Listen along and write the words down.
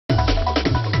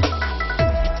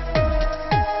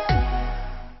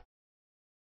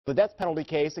The death penalty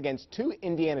case against two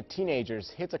Indiana teenagers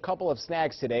hits a couple of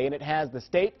snags today, and it has the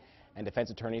state and defense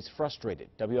attorneys frustrated.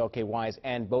 WLKY's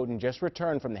Ann Bowden just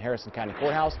returned from the Harrison County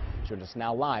Courthouse. She joins us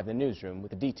now live in the newsroom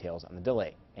with the details on the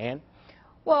delay. Ann?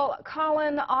 Well,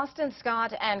 Colin, Austin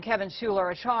Scott and Kevin Schuler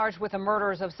are charged with the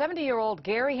murders of 70-year-old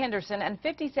Gary Henderson and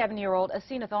 57-year-old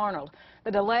Aseneth Arnold.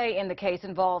 The delay in the case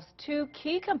involves two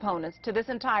key components to this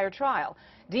entire trial: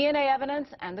 DNA evidence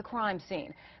and the crime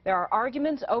scene. There are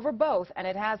arguments over both, and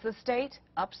it has the state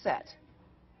upset.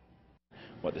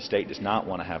 What the state does not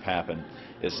want to have happen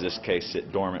is this case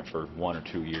sit dormant for 1 or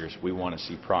 2 years. We want to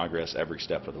see progress every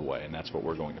step of the way, and that's what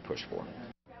we're going to push for.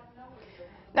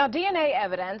 Now, DNA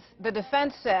evidence, the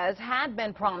defense says, had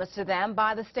been promised to them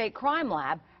by the state crime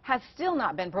lab, has still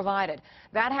not been provided.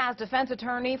 That has defense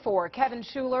attorney for Kevin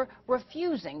Schuler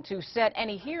refusing to set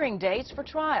any hearing dates for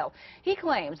trial. He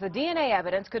claims the DNA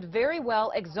evidence could very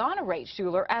well exonerate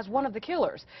Schuler as one of the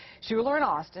killers. Schuler and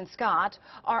Austin Scott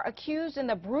are accused in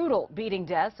the brutal beating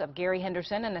deaths of Gary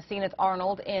Henderson and Aseneth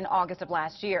Arnold in August of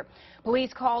last year.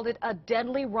 Police called it a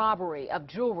deadly robbery of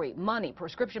jewelry, money,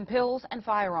 prescription pills, and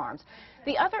firearms.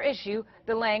 The other issue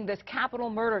delaying this capital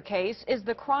murder case is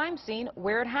the crime scene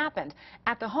where it happened,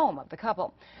 at the home of the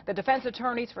couple. The defense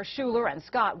attorneys for Schuler and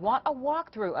Scott want a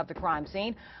walkthrough of the crime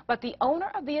scene, but the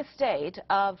owner of the estate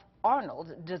of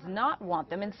Arnold does not want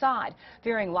them inside,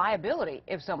 fearing liability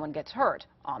if someone gets hurt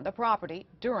on the property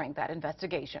during that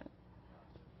investigation.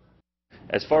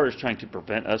 As far as trying to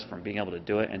prevent us from being able to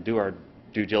do it and do our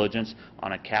due diligence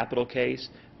on a capital case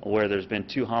where there's been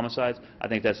 2 homicides, I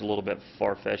think that's a little bit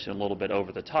far-fetched and a little bit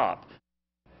over the top.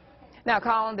 Now,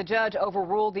 Colin, the judge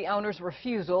overruled the owner's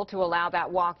refusal to allow that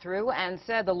walkthrough and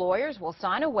said the lawyers will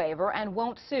sign a waiver and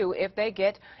won't sue if they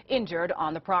get injured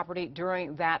on the property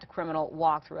during that criminal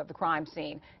walkthrough of the crime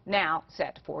scene, now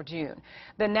set for June.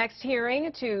 The next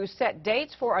hearing to set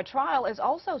dates for a trial is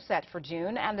also set for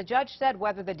June, and the judge said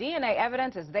whether the DNA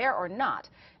evidence is there or not,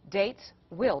 dates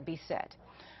will be set.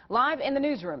 Live in the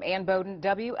newsroom, Ann Bowden,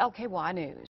 WLKY News.